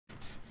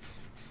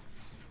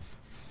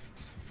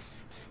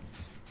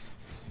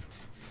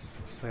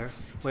Where?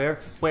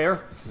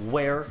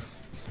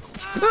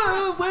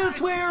 Ah,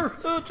 where?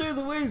 Oh, through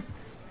the ways.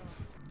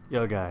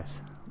 Yo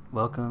guys,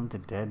 welcome to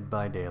Dead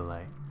by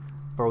Daylight.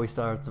 Before we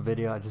start the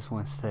video, I just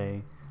want to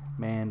say,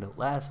 man, the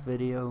last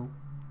video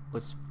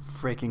was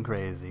freaking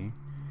crazy.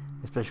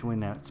 Especially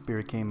when that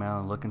spirit came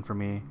out looking for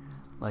me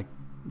like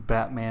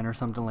Batman or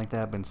something like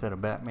that, but instead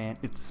of Batman,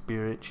 it's a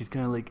spirit. She's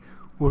kind of like,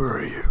 where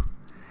are you?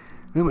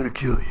 I'm gonna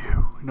kill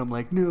you. And I'm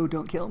like, no,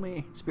 don't kill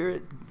me.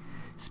 Spirit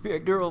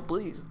girl,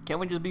 please. Can't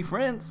we just be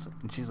friends?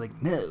 And she's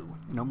like, no.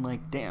 And I'm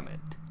like, damn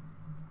it.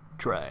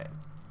 Try it.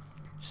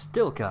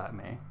 Still caught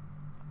me.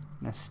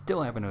 And I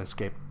still happen to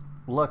escape.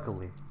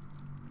 Luckily.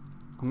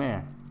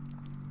 Man.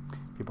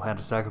 People had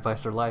to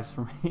sacrifice their lives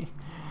for me.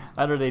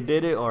 Either they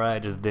did it or I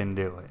just didn't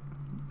do it.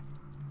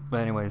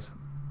 But anyways,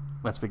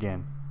 let's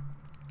begin.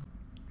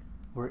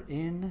 We're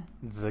in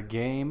the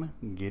game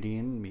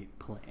Gideon Meat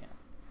Plan.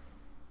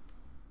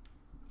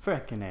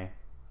 Frickin' A.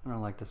 I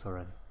don't like this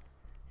already.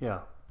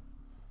 Yo.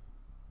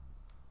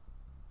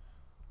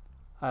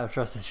 I have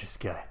trust issues,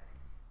 guy.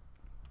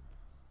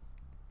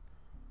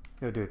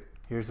 Yo, dude,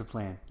 here's the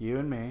plan. You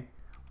and me,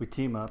 we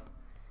team up,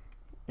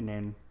 and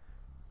then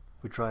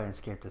we try and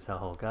escape this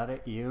hellhole. Got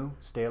it? You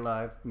stay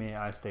alive, me,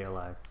 I stay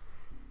alive.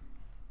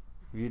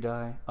 If you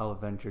die, I'll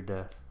avenge your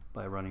death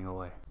by running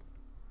away.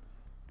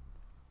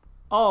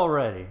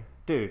 Already.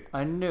 Dude,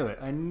 I knew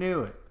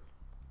it.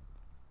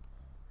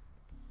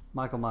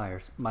 Michael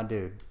Myers, my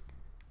dude.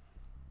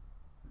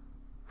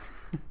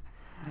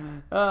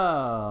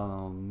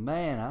 Oh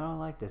man, I don't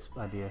like this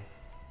idea.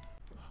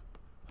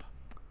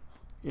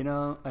 You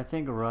know, I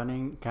think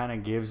running kind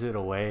of gives it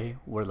away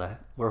where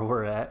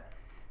we're at.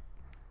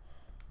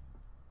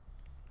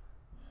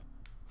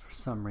 For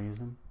some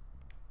reason.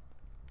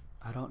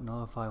 I don't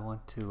know if I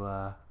want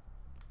to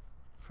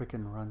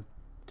freaking run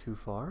too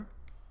far.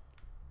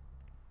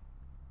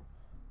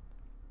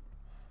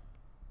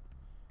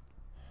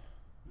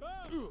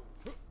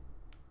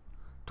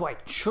 Dwight,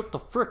 shut the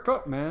frick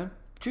up, man.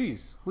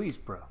 Jeez, wheeze,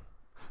 bro.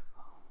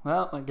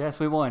 Well, I guess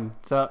we won,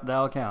 so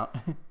that'll count.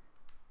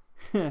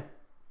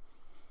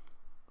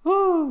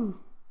 Woo!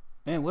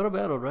 Man, what a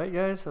battle, right,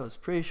 guys? So it's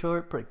pretty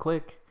short, pretty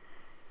quick.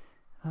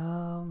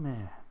 Oh,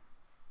 man.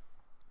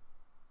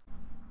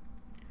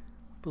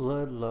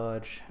 Blood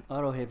Lodge,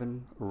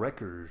 Autohaven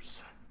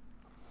Wreckers.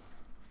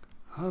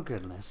 Oh,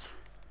 goodness.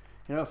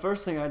 You know,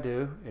 first thing I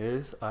do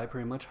is I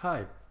pretty much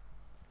hide.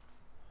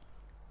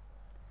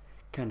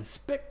 Kind of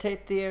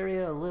spectate the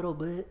area a little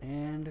bit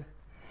and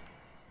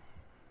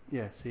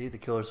yeah, see, the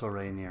killer's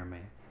already near me.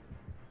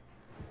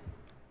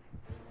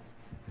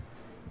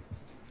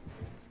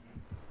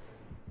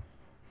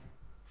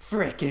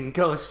 Frickin'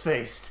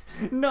 Ghostface!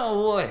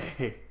 No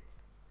way!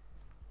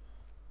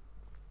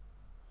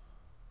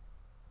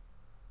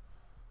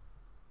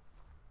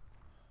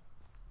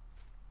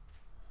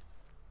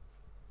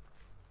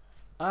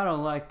 I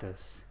don't like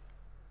this.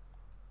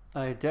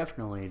 I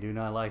definitely do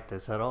not like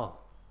this at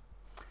all.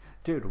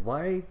 Dude,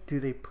 why do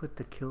they put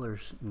the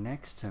killers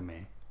next to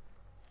me?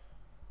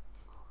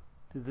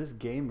 Did this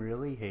game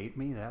really hate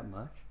me that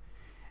much?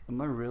 Am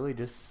I really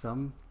just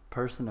some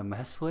person to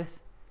mess with?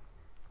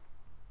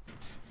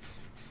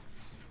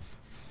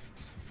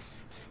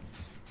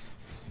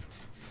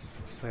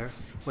 Where?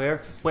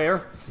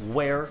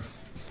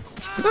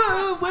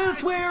 Ah,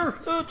 where?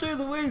 Oh, through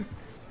the ways.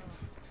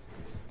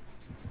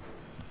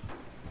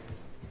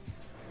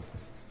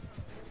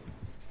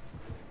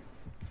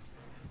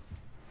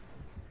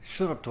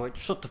 Shut up, Dwight.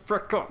 Shut the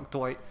frick up,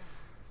 Dwight.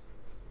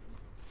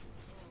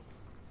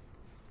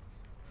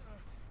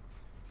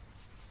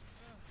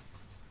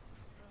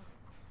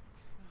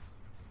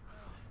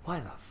 Why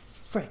the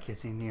frick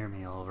is he near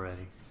me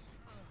already?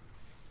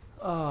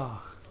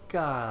 Oh,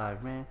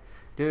 God, man.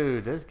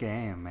 Dude, this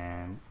game,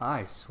 man.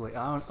 I swear.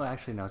 I don't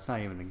actually no, it's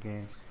not even a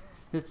game.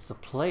 It's the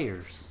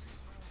players.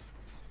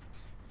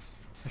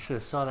 I should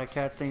have saw that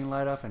cat thing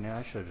light up and then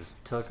I should have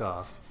just took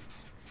off.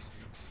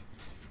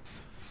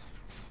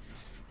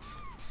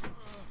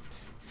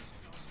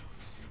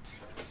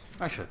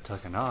 I should have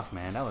taken off,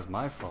 man. That was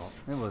my fault.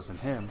 It wasn't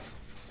him.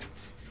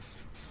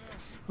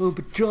 Oh,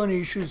 but Johnny,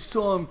 you should have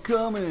saw him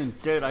coming.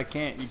 Dude, I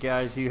can't, you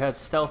guys. You have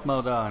stealth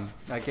mode on.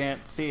 I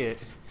can't see it.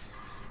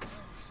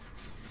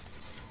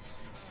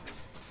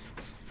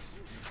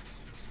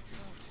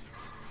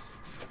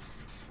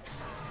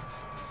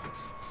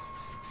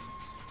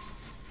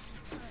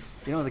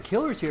 You know, the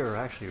killers here are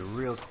actually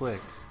real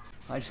quick.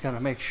 I just gotta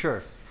make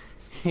sure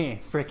he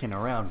ain't freaking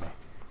around me.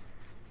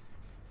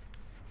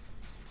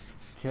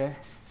 Okay?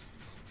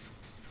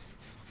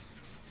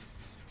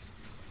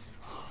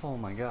 Oh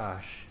my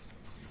gosh.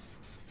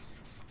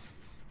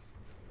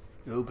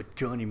 Oh, but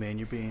Johnny, man,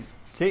 you're being...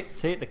 See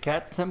the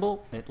cat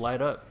symbol? It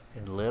lit up,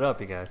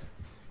 you guys.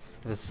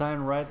 There's a sign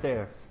right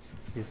there.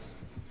 He's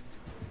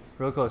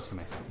real close to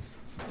me.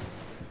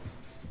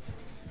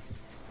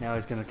 Now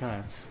he's gonna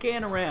kind of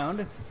scan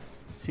around,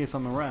 see if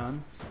I'm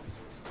around.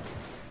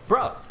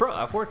 Bro,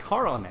 I've worked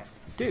hard on that.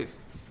 Dude,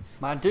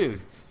 my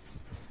dude.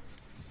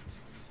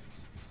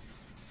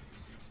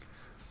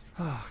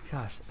 Oh,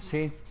 gosh,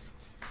 see?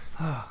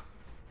 Oh.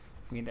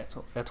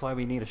 That's why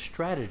we need a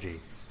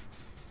strategy.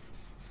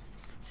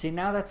 See,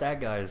 now that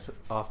that guy's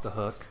off the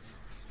hook,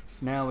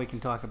 now we can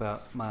talk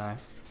about my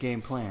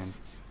game plan.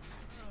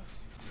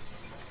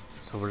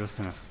 So we're just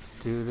gonna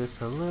do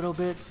this a little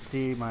bit.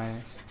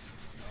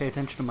 Pay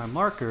attention to my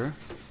marker.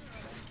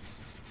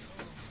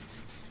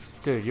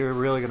 Dude, you're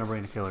really gonna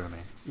bring the killer to me.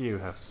 You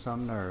have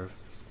some nerve.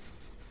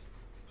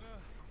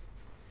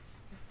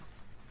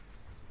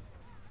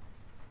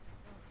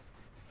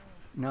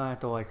 Now I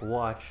have to like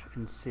watch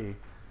and see.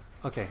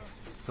 Okay,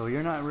 so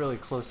you're not really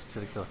close to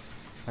the killer.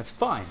 That's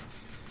fine.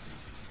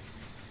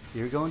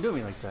 You're going to do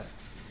me like that.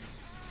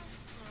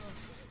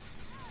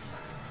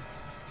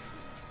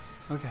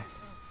 Okay.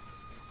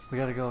 We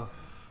gotta go.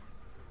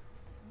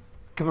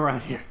 Come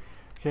around here.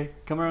 Okay?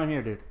 Come around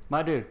here, dude.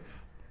 My dude.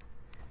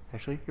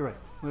 Actually, you're right.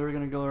 We were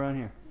gonna go around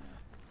here.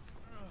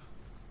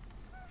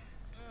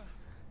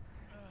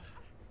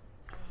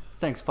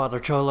 Thanks, Father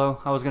Cholo.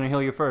 I was gonna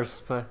heal you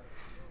first, but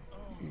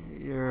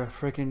you're a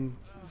freaking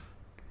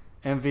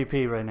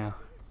MVP right now.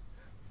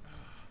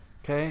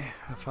 Okay?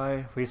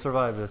 If we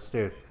survive this,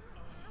 dude,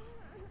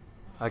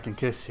 I can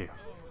kiss you.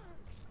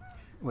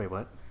 Wait,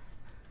 what?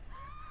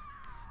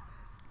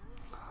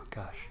 Oh,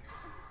 gosh.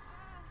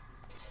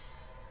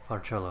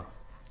 Father Cholo,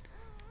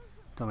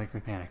 don't make me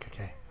panic,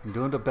 okay? I'm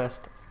doing the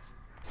best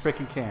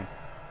freaking can.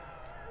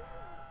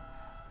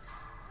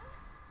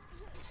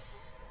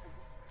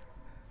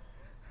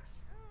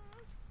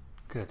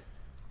 Good.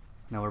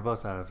 Now we're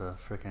both out of the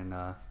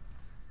freaking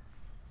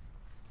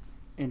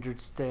injured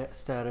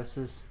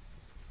statuses.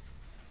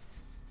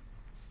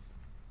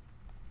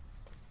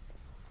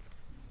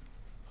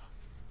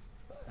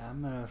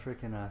 I'm gonna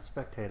freaking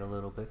spectate a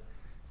little bit,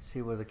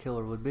 see where the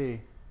killer would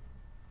be.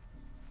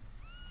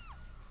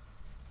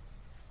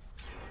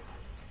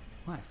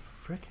 My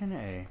freaking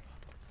A.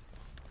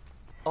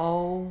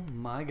 Oh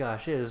my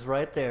gosh, it is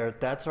right there.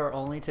 That's our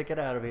only ticket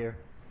out of here.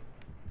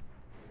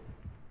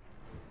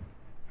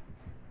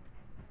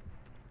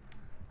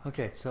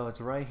 Okay, so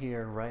it's right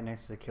here, right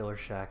next to the killer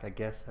shack. I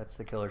guess that's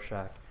the killer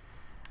shack.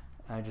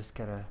 I just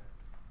gotta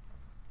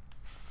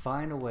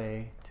find a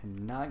way to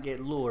not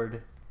get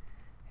lured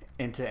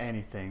into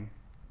anything.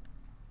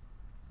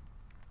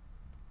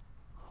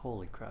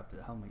 Holy crap,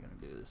 how am I gonna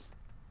do this?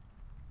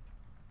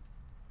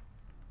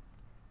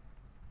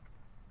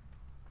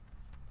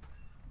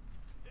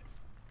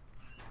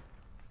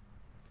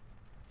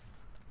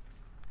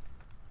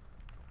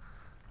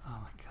 Oh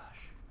my gosh.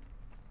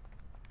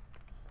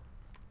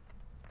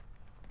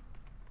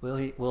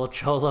 Will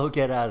Cholo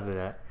get out of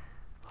that?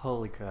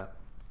 Holy crap.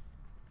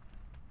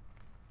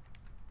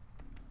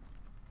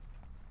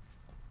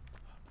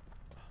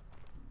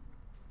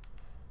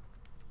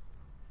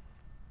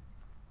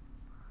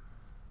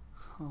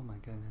 Oh my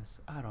goodness,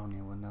 I don't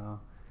even know.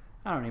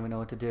 I don't even know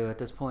what to do at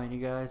this point, you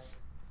guys.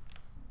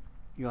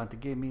 You have to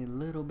give me a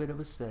little bit of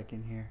a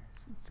second here.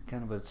 It's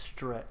kind of a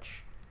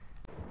stretch.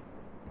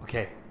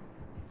 Okay.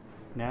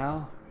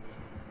 Now,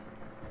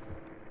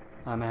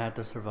 I'm gonna have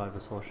to survive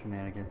this whole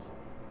shenanigans.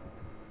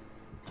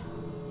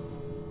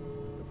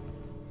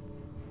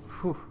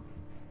 Whew.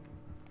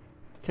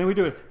 Can we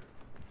do it?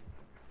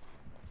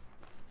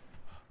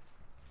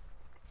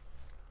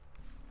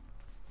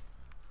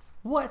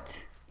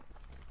 What?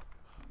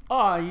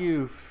 Aw,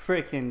 you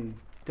freaking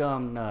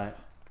dumb nut.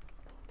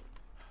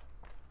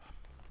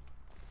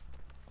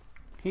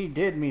 He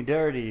did me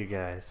dirty, you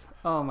guys.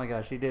 Oh my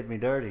gosh, he did me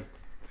dirty.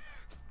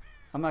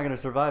 I'm not gonna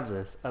survive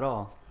this at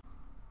all.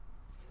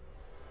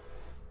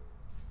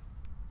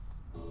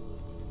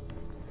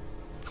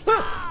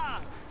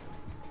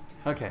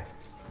 Okay.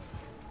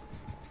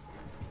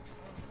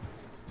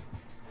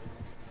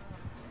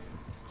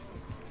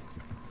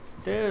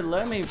 Dude,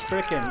 let me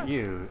frickin'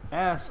 you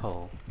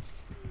asshole.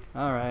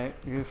 Alright,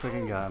 you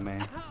freaking got me.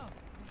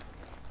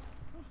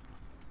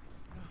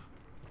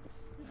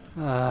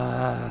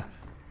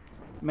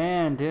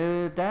 Man,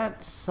 dude,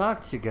 that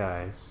sucked, you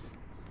guys.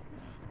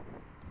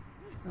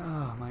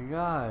 Oh my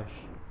gosh.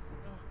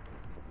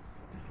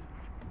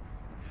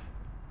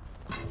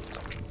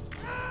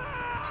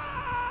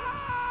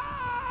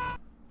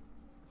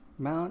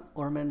 Mount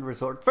Ormond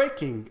Resort.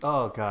 Freaking!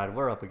 Oh god,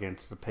 we're up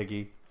against the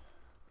piggy.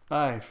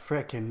 I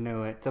freaking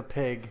knew it. The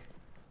pig.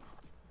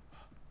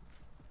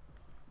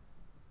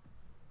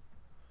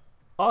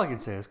 All I can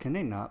say is, can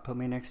they not put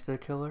me next to the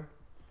killer?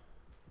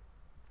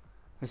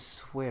 I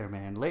swear,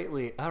 man.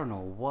 Lately, I don't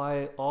know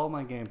why all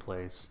my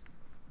gameplays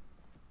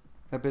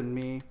have been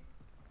me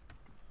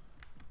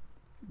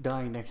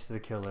dying next to the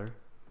killer.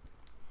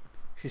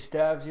 She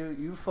stabs you,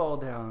 you fall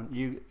down,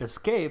 you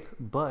escape,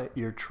 but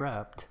you're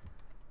trapped.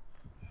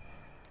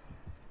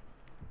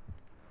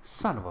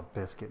 Son of a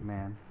biscuit,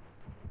 man.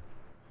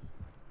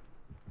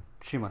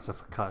 She must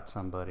have caught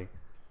somebody.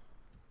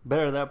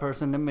 Better that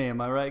person than me,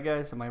 am I right,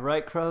 guys? Am I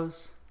right,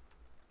 crows?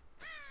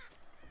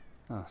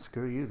 Oh,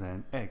 screw you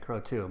then. Hey, crow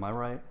too, am I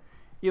right?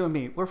 You and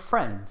me, we're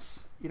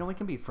friends. You know, we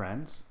can be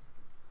friends.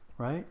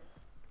 Right?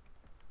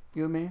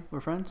 You and me,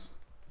 we're friends?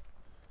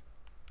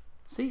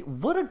 See,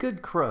 what a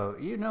good crow.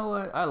 You know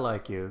what? I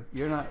like you.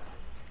 You're not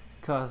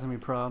causing me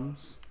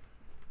problems.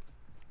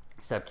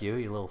 Except you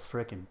little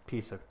frickin'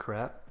 piece of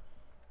crap.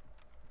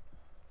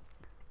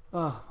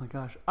 Oh my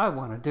gosh, I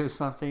want to do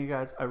something, you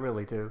guys. I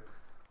really do.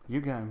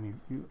 You got me.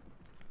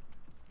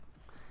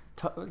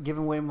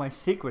 Giving away my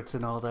secrets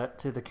and all that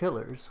to the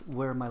killers,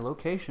 where my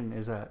location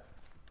is at.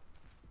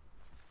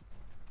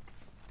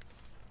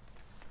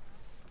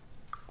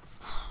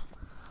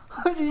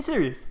 Are you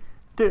serious?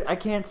 Dude, I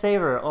can't save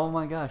her. Oh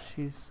my gosh,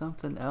 she's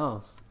something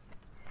else.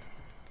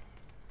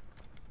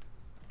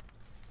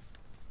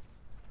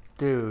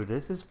 Dude,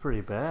 this is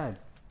pretty bad.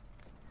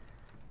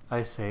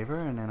 I save her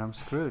and then I'm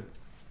screwed.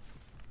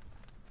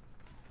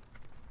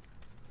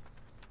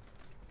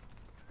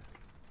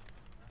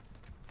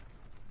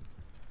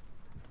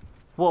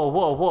 Whoa,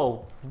 whoa,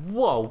 whoa,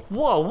 whoa,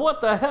 whoa, what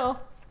the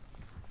hell?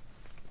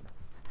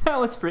 That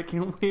was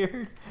freaking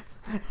weird.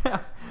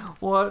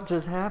 What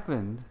just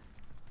happened?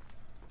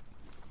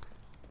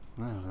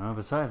 I don't know,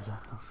 besides,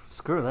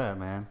 screw that,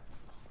 man.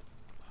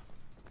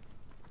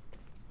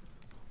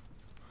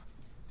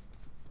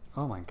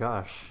 Oh my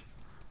gosh.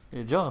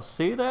 Did y'all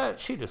see that?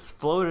 She just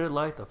floated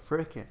like the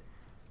frickin'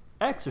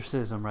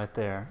 exorcism right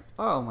there.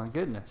 Oh my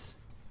goodness.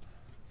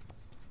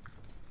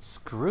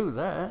 Screw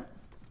that.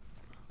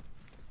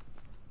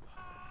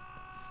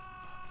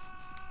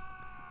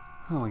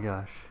 Oh my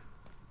gosh.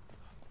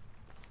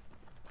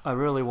 I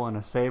really want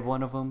to save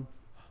one of them.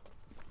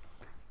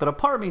 But a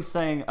part of me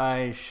saying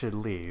I should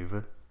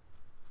leave.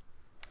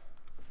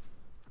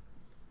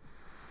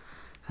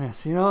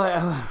 Yes, you know what?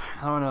 I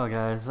don't know,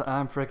 guys.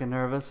 I'm freaking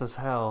nervous as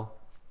hell.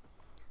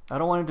 I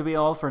don't want it to be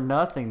all for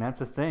nothing. That's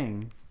the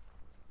thing.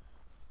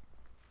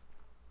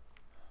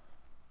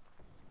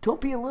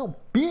 Don't be a little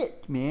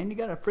bitch, man. You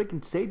gotta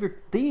freaking save your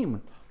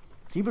theme.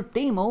 Save your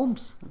theme,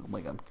 Holmes. Oh my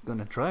God, I'm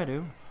gonna try to.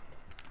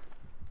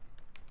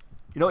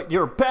 You know what?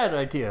 You're a bad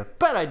idea.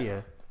 Bad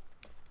idea.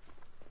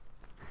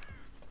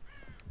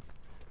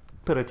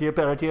 Bad idea,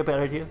 bad idea, bad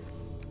idea.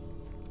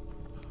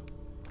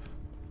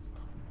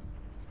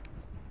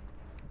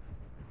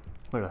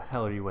 Where the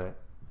hell are you at?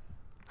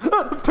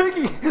 Oh,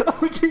 Piggy!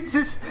 Oh,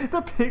 Jesus!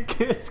 The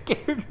pig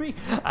scared me.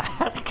 I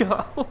had to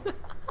go.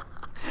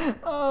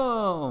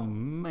 Oh,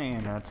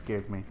 man, that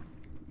scared me.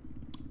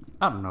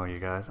 I don't know, you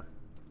guys.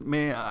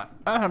 Me, I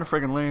had to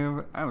freaking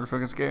leave. I was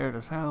freaking scared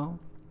as hell.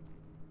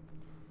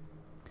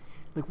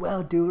 Like,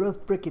 wow, dude, a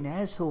freaking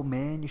asshole,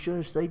 man. You should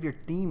have saved your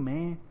team,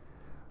 man.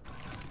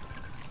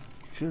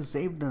 You should have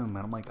saved them.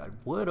 And I'm like, I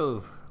would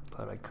have,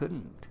 but I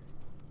couldn't.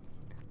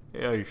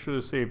 Yeah, you should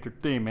have saved your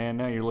team, man.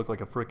 Now you look like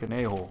a freaking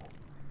a-hole.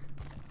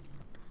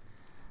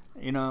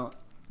 You know,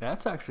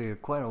 that's actually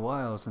quite a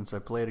while since I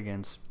played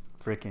against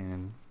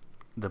freaking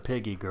the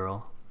Piggy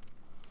girl.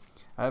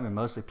 I've been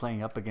mostly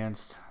playing up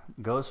against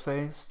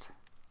Ghostface,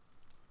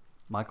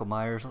 Michael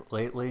Myers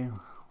lately.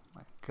 Oh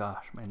my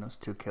gosh, man, those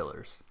two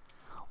killers.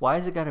 Why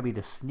is it gotta be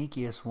the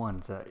sneakiest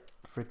ones that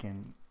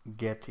freaking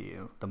get to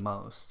you the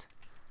most?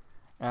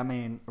 I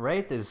mean,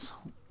 Wraith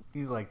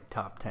he's like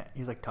top 10.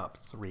 He's like top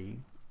 3.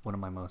 One of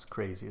my most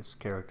craziest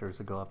characters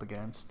to go up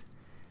against.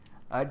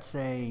 I'd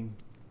say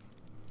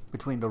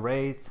between the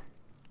Wraith,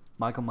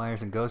 Michael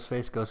Myers, and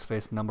Ghostface,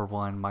 Ghostface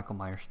 #1, Michael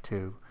Myers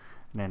 2,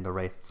 and then the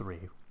Wraith 3.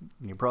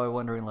 And you're probably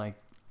wondering, like,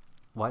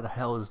 why the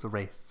hell is the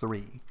Wraith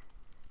 3?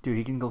 Dude,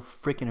 he can go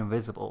freaking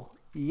invisible.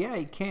 Yeah,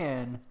 he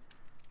can.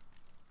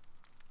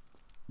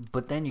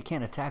 But then you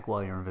can't attack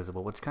while you're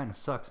invisible, which kind of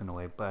sucks in a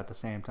way. But at the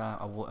same time,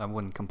 I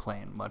wouldn't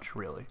complain much,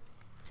 really.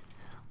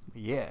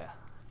 But yeah.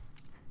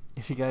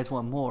 If you guys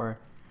want more,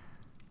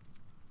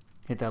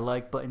 hit that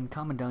like button,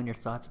 comment down your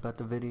thoughts about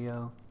the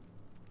video.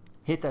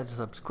 Hit that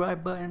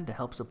subscribe button to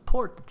help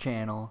support the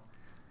channel.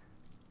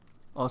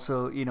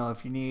 Also, you know,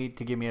 if you need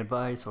to give me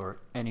advice or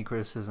any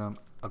criticism,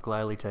 I'll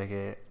gladly take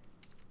it.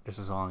 Just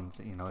as long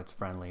as, you know, it's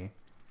friendly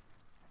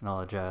and all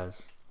that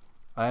jazz.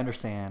 I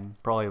understand.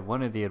 Probably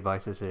one of the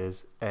advices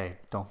is, hey,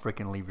 don't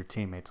freaking leave your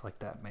teammates like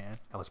that, man.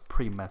 That was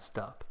pretty messed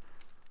up.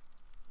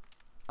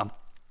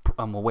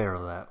 I'm aware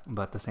of that,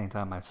 but at the same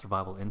time, my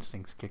survival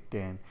instincts kicked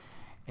in,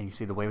 and you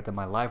see the way that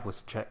my life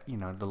was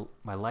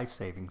my life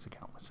savings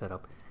account was set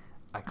up,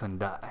 I couldn't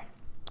die.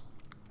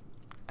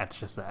 That's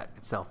just that.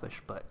 It's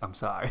selfish, but I'm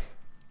sorry.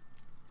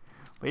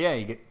 But yeah,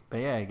 you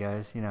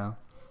guys, you know,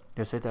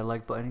 just hit that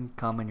like button,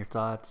 comment your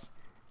thoughts,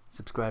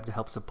 subscribe to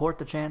help support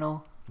the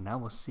channel, and I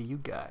will see you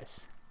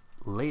guys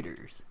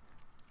laters.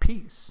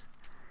 Peace.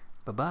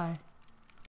 Bye bye.